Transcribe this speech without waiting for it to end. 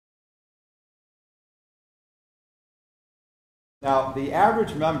Now, the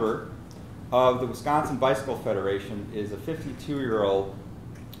average member of the Wisconsin Bicycle Federation is a 52-year-old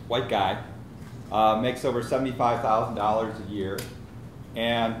white guy, makes over $75,000 a year,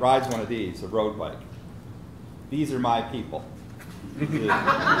 and rides one of these, a road bike. These are my people.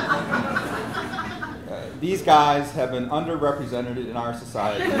 These guys have been underrepresented in our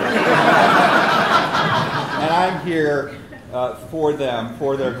society. And I'm here for them,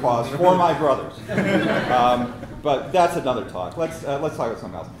 for their cause, for my brothers. But that's another talk. Let's talk about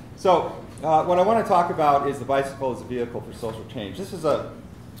something else. So what I want to talk about is the bicycle as a vehicle for social change. This is a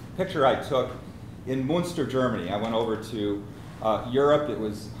picture I took in Munster, Germany. I went over to Europe. It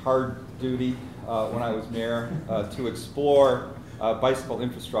was hard duty when I was mayor to explore bicycle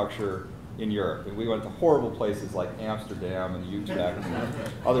infrastructure in Europe. And we went to horrible places like Amsterdam and Utrecht and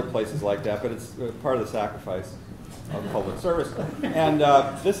other places like that, but it's part of the sacrifice of public service. And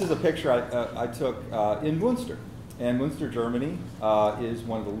this is a picture I took in Munster. And Munster, Germany is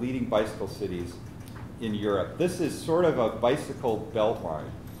one of the leading bicycle cities in Europe. This is sort of a bicycle beltline.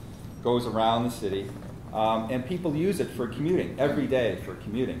 Goes around the city, and people use it for commuting, every day for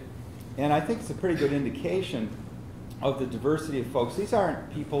commuting. And I think it's a pretty good indication of the diversity of folks. These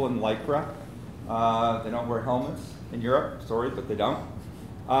aren't people in Lycra. They don't wear helmets in Europe, sorry, but they don't.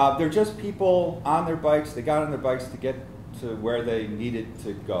 They're just people on their bikes. They got on their bikes to get to where they needed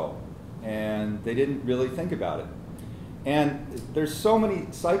to go. And they didn't really think about it. And there's so many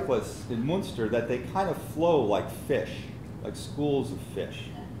cyclists in Munster that they kind of flow like fish, like schools of fish.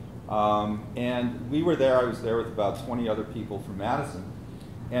 And we were there, I was there with about 20 other people from Madison,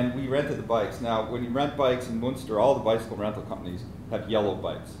 and we rented the bikes. Now, when you rent bikes in Munster, all the bicycle rental companies have yellow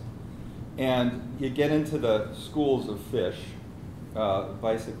bikes. And you get into the schools of fish,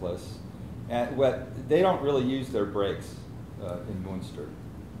 bicyclists, and they don't really use their brakes in Munster,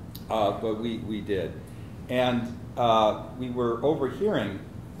 but we did. And we were overhearing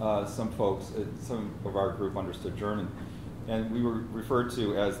some folks, some of our group understood German, and we were referred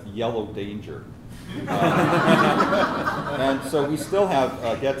to as the yellow danger. And so we still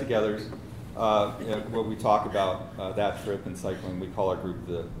have get-togethers where we talk about that trip and cycling. We call our group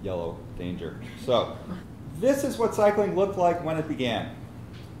the yellow danger. So this is what cycling looked like when it began.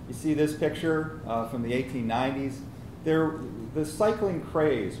 You see this picture from the 1890s. The cycling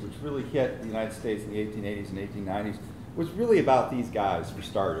craze, which really hit the United States in the 1880s and 1890s, was really about these guys, for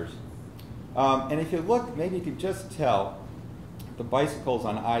starters. And if you look, maybe you could just tell the bicycles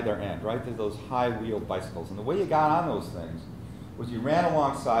on either end, right? There's those high-wheeled bicycles. And the way you got on those things was you ran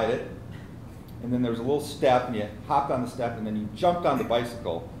alongside it, and then there was a little step, and you hopped on the step, and then you jumped on the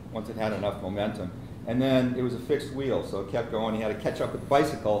bicycle once it had enough momentum. And then it was a fixed wheel, so it kept going. You had to catch up with the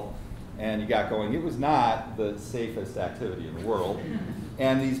bicycle, and you got going. It was not the safest activity in the world.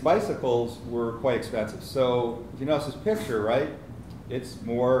 And these bicycles were quite expensive. So if you notice this picture, right, it's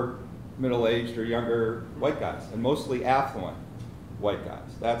more middle-aged or younger white guys, and mostly affluent white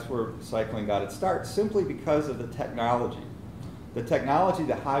guys. That's where cycling got its start, simply because of the technology. The technology,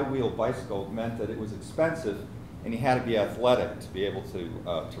 the high-wheel bicycle, meant that it was expensive, and you had to be athletic to be able to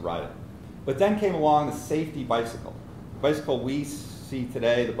ride it. But then came along the safety bicycle. The bicycle we see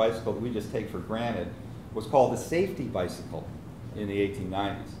today, the bicycle that we just take for granted, was called the safety bicycle in the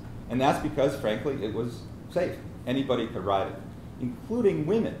 1890s. And that's because, frankly, it was safe. Anybody could ride it, including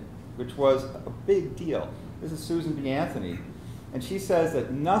women, which was a big deal. This is Susan B. Anthony, and she says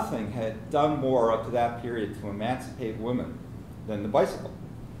that nothing had done more up to that period to emancipate women than the bicycle.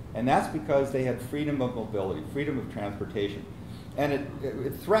 And that's because they had freedom of mobility, freedom of transportation. And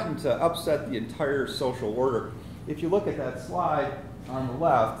it threatened to upset the entire social order. If you look at that slide on the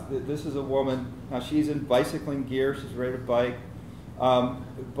left, this is a woman. Now she's in bicycling gear, she's ready to bike,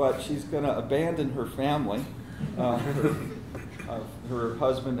 but she's going to abandon her family, her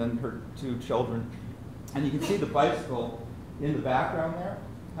husband and her 2 children. And you can see the bicycle in the background there,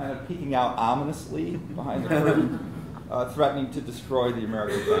 kind of peeking out ominously behind the curtain, threatening to destroy the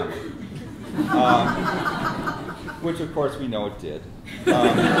American family. Which, of course, we know it did.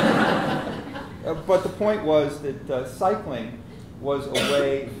 But the point was that cycling was a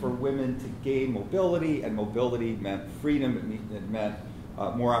way for women to gain mobility, and mobility meant freedom. It meant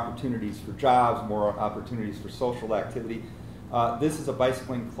more opportunities for jobs, more opportunities for social activity. This is a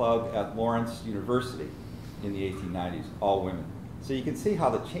bicycling club at Lawrence University in the 1890s, all women. So you can see how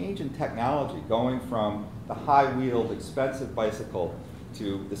the change in technology, going from the high-wheeled, expensive bicycle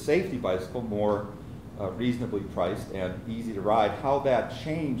to the safety bicycle, more reasonably priced and easy to ride, how that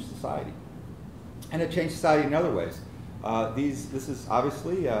changed society. And it changed society in other ways. This is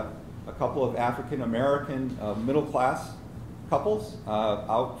obviously a couple of African-American middle-class couples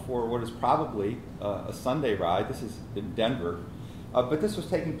out for what is probably a Sunday ride. This is in Denver. But this was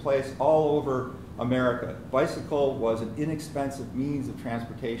taking place all over America. Bicycle was an inexpensive means of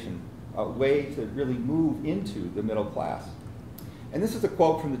transportation, a way to really move into the middle class. And this is a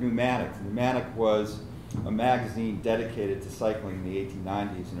quote from the Pneumatic. The Pneumatic was a magazine dedicated to cycling in the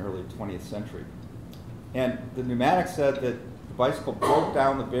 1890s and early 20th century. And the Pneumatic said that the bicycle broke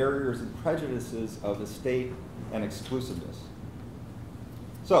down the barriers and prejudices of estate and exclusiveness.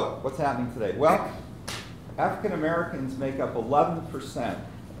 So, what's happening today? Well, African Americans make up 11%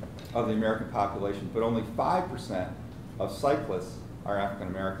 of the American population, but only 5% of cyclists are African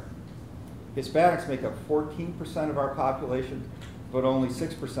American. Hispanics make up 14% of our population, but only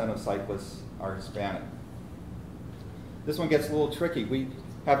 6% of cyclists are Hispanic. This one gets a little tricky. We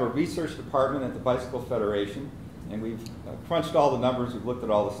have a research department at the Bicycle Federation, and we've crunched all the numbers, we've looked at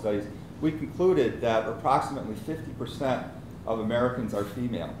all the studies. We concluded that approximately 50% of Americans are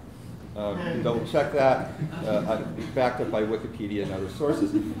female. You can double check that, backed up by Wikipedia and other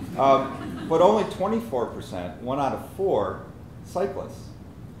sources. But only 24%, 1 out of 4 cyclists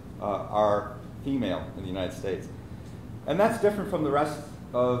are female in the United States. And that's different from the rest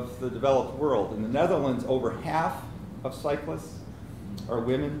of the developed world. In the Netherlands, over half of cyclists are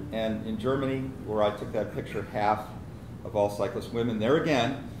women, and in Germany, where I took that picture, half of all cyclists women. There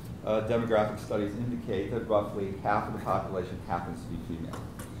again, demographic studies indicate that roughly half of the population happens to be female.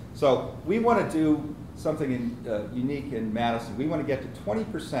 So we want to do something unique in Madison. We want to get to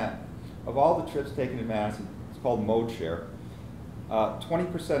 20% of all the trips taken in Madison. It's called mode share.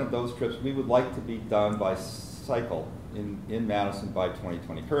 20% of those trips we would like to be done by cycle in Madison by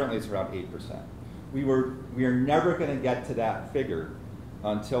 2020. Currently it's around 8%. We are never going to get to that figure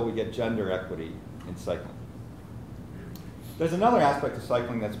until we get gender equity in cycling. There's another aspect of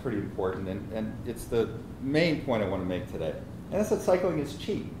cycling that's pretty important, and it's the main point I want to make today. And that's that cycling is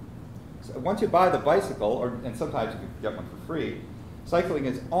cheap. So once you buy the bicycle, and sometimes you can get one for free, cycling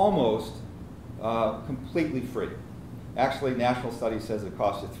is almost completely free. Actually, national study says it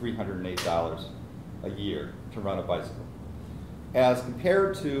costs you $308 a year to run a bicycle. As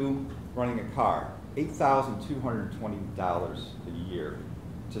compared to running a car, $8,220 a year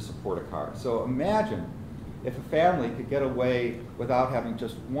to support a car. So imagine if a family could get away without having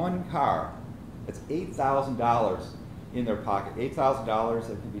just one car. That's $8,000 in their pocket. $8,000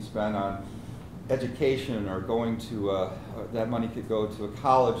 that can be spent on education or going to, that money could go to a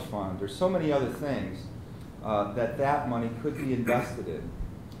college fund. There's so many other things that money could be invested in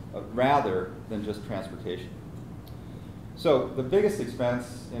rather than just transportation. So the biggest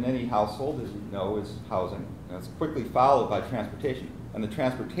expense in any household, as you know, is housing. And it's quickly followed by transportation. And the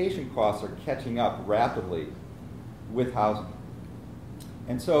transportation costs are catching up rapidly with housing.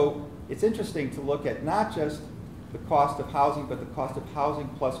 And so it's interesting to look at not just the cost of housing, but the cost of housing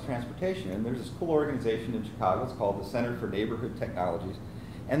plus transportation. And there's this cool organization in Chicago, it's called the Center for Neighborhood Technologies,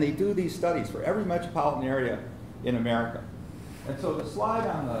 and they do these studies for every metropolitan area in America. And so the slide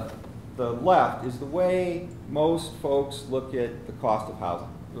on the left is the way most folks look at the cost of housing,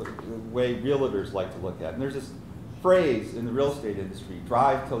 the way realtors like to look at it. And there's this phrase in the real estate industry,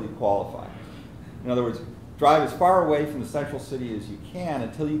 drive till you qualify. In other words, drive as far away from the central city as you can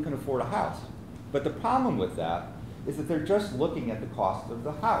until you can afford a house. But the problem with that is that they're just looking at the cost of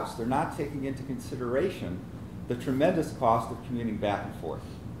the house. They're not taking into consideration the tremendous cost of commuting back and forth.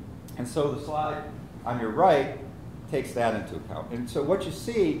 And so the slide on your right takes that into account. And so what you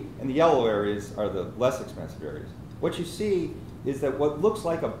see in the yellow areas are the less expensive areas. What you see is that what looks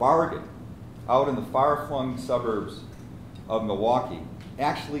like a bargain out in the far-flung suburbs of Milwaukee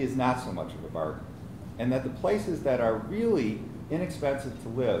actually is not so much of a bargain. And that the places that are really inexpensive to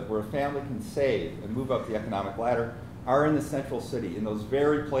live, where a family can save and move up the economic ladder, are in the central city, in those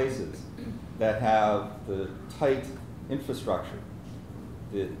very places that have the tight infrastructure,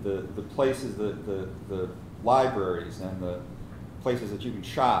 the places, the libraries and the places that you can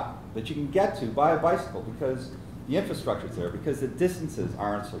shop, that you can get to by a bicycle because the infrastructure is there, because the distances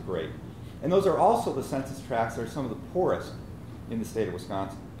aren't so great. And those are also the census tracts that are some of the poorest in the state of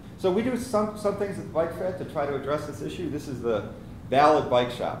Wisconsin. So we do some things at the Bike Fed to try to address this issue. This is the Valid Bike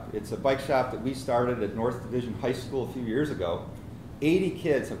Shop. It's a bike shop that we started at North Division High School a few years ago. 80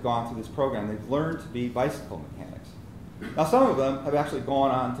 kids have gone through this program. They've learned to be bicycle mechanics. Now some of them have actually gone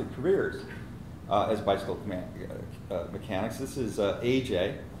on to careers as bicycle mechanics. This is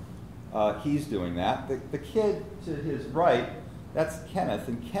AJ. He's doing that. The kid to his right, that's Kenneth,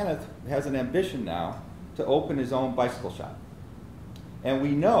 and Kenneth has an ambition now to open his own bicycle shop. And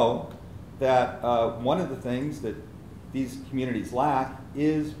we know that one of the things that these communities lack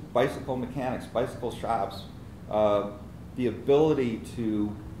is bicycle mechanics, bicycle shops the ability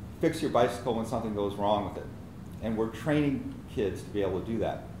to fix your bicycle when something goes wrong with it. And we're training kids to be able to do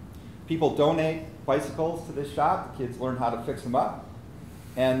that. People donate bicycles to this shop. The kids learn how to fix them up.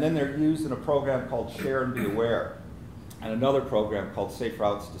 And then they're used in a program called Share and Be Aware, and another program called Safe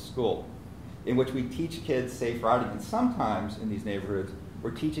Routes to School, in which we teach kids safe riding. And sometimes in these neighborhoods,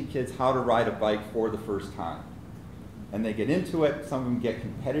 we're teaching kids how to ride a bike for the first time. And they get into it. Some of them get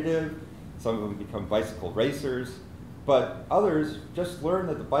competitive. Some of them become bicycle racers. But others just learn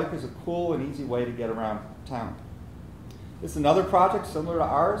that the bike is a cool and easy way to get around town. This is another project similar to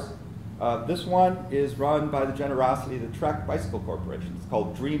ours. This one is run by the generosity of the Trek Bicycle Corporation. It's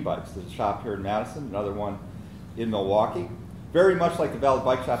called Dream Bikes. There's a shop here in Madison, another one in Milwaukee. Very much like the Valid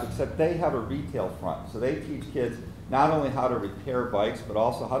Bike Shop, except they have a retail front. So they teach kids not only how to repair bikes, but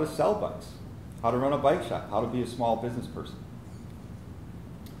also how to sell bikes, how to run a bike shop, how to be a small business person.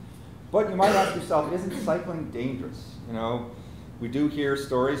 But you might ask yourself, isn't cycling dangerous? You know, we do hear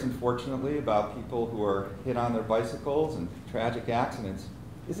stories, unfortunately, about people who are hit on their bicycles and tragic accidents.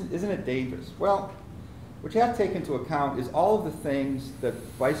 Isn't it dangerous? Well, what you have to take into account is all of the things that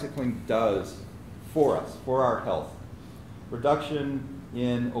bicycling does for us, for our health. Reduction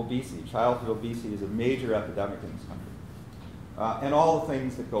in obesity. Childhood obesity is a major epidemic in this country. And all the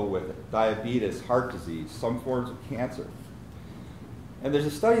things that go with it. Diabetes, heart disease, some forms of cancer. And there's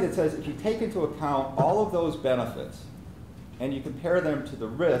a study that says if you take into account all of those benefits and you compare them to the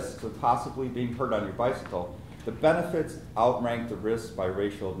risks of possibly being hurt on your bicycle, the benefits outrank the risks by a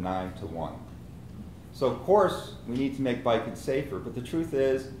ratio of 9 to 1. So of course, we need to make biking safer, but the truth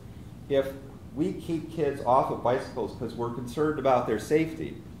is, if we keep kids off of bicycles because we're concerned about their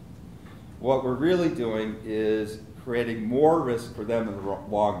safety, what we're really doing is creating more risk for them in the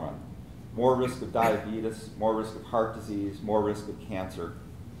long run. More risk of diabetes, more risk of heart disease, more risk of cancer.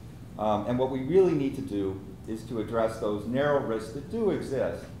 And what we really need to do is to address those narrow risks that do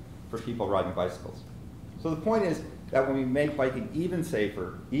exist for people riding bicycles. So the point is that when we make biking even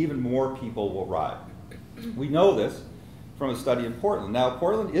safer, even more people will ride. We know this from a study in Portland. Now,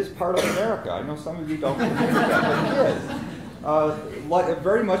 Portland is part of America. I know some of you don't believe that, but it is.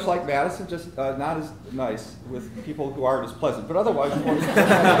 Very much like Madison, just not as nice with people who aren't as pleasant, but otherwise,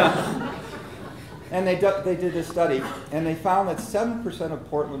 and they did this study, and they found that 7%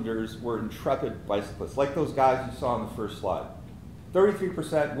 of Portlanders were intrepid bicyclists, like those guys you saw on the first slide.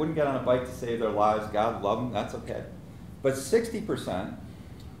 33% wouldn't get on a bike to save their lives. God love them, that's okay. But 60%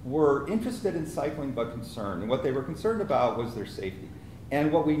 were interested in cycling but concerned. And what they were concerned about was their safety.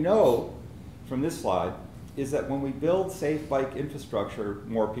 And what we know from this slide is that when we build safe bike infrastructure,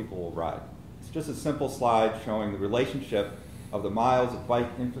 more people will ride. It's just a simple slide showing the relationship of the miles of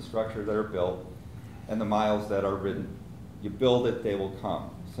bike infrastructure that are built and the miles that are ridden. You build it, they will come.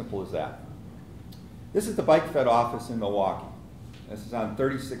 Simple as that. This is the Bike Fed office in Milwaukee. This is on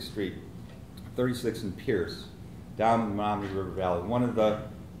 36th Street, 36th and Pierce, down in the Menominee River Valley, one of the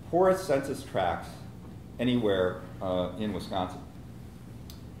poorest census tracts anywhere in Wisconsin.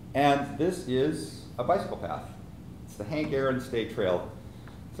 And this is a bicycle path. It's the Hank Aaron State Trail.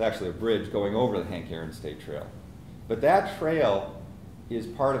 It's actually a bridge going over the Hank Aaron State Trail. But that trail is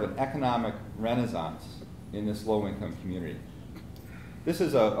part of an economic renaissance in this low-income community. This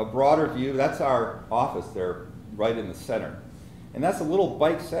is a broader view. That's our office there, right in the center. And that's a little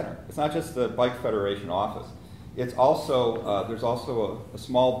bike center. It's not just the Bike Federation office. It's also, there's also a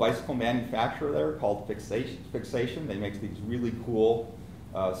small bicycle manufacturer there called Fixation. They make these really cool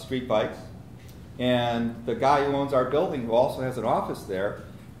street bikes. And the guy who owns our building, who also has an office there,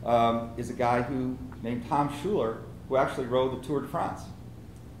 is a guy named Tom Schuler, who actually rode the Tour de France.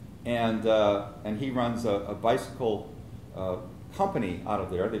 And he runs a bicycle company out of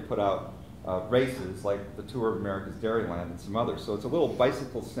there. They put out races like the Tour of America's Dairyland and some others. So it's a little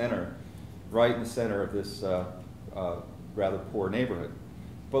bicycle center right in the center of this rather poor neighborhood.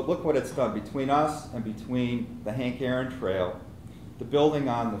 But look what it's done. Between us and between the Hank Aaron Trail, the building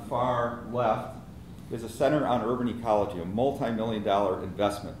on the far left is a Center on Urban Ecology, a multi-million-dollar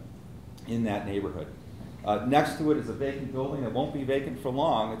investment in that neighborhood. Next to it is a vacant building. It won't be vacant for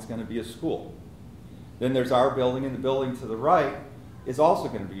long. It's going to be a school. Then there's our building, and the building to the right is also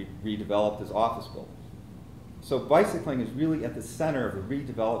going to be redeveloped as office buildings. So bicycling is really at the center of the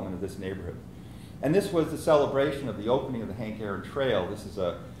redevelopment of this neighborhood. And this was the celebration of the opening of the Hank Aaron Trail. This is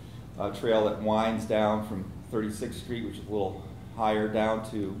a trail that winds down from 36th Street, which is a little higher, down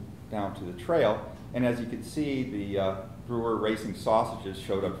to the trail. And as you can see, the Brewer Racing Sausages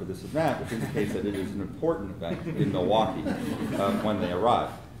showed up for this event, which indicates that it is an important event in Milwaukee when they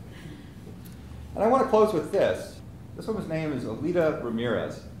arrive. And I want to close with this. This woman's name is Alita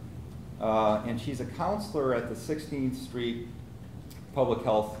Ramirez. and she's a counselor at the 16th Street Public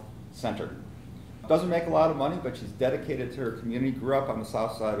Health Center. Doesn't make a lot of money, but she's dedicated to her community, grew up on the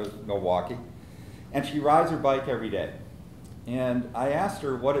south side of Milwaukee, and she rides her bike every day. And I asked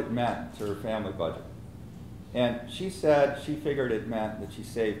her what it meant to her family budget. And she said she figured it meant that she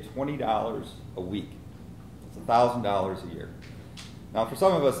saved $20 a week. It's $1,000 a year. Now, for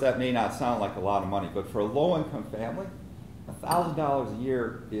some of us, that may not sound like a lot of money, but for a low-income family, $1,000 a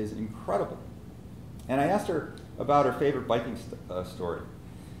year is incredible. And I asked her about her favorite biking story.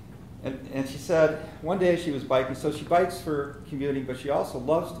 And she said one day she was biking, so she bikes for commuting, but she also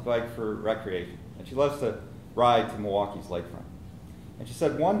loves to bike for recreation. And she loves to ride to Milwaukee's lakefront. And she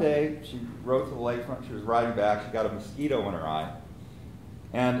said one day she rode to the lakefront, she was riding back, she got a mosquito in her eye.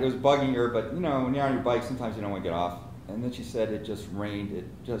 And it was bugging her, but you know, when you're on your bike, sometimes you don't want to get off. And then she said it just rained, it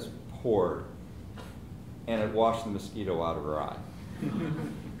just poured, and it washed the mosquito out of her eye.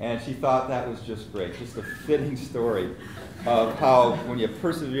 And she thought that was just great, just a fitting story of how when you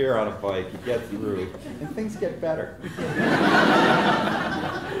persevere on a bike, you get through, and things get better.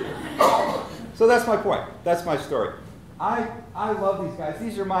 So that's my point. That's my story. I love these guys.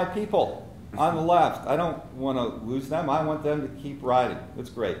 These are my people on the left. I don't want to lose them. I want them to keep riding. It's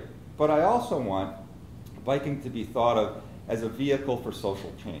great. But I also want biking to be thought of as a vehicle for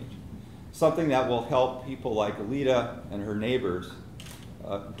social change, something that will help people like Alita and her neighbors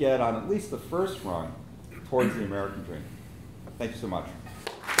get on at least the first rung towards the American dream. Thank you so much.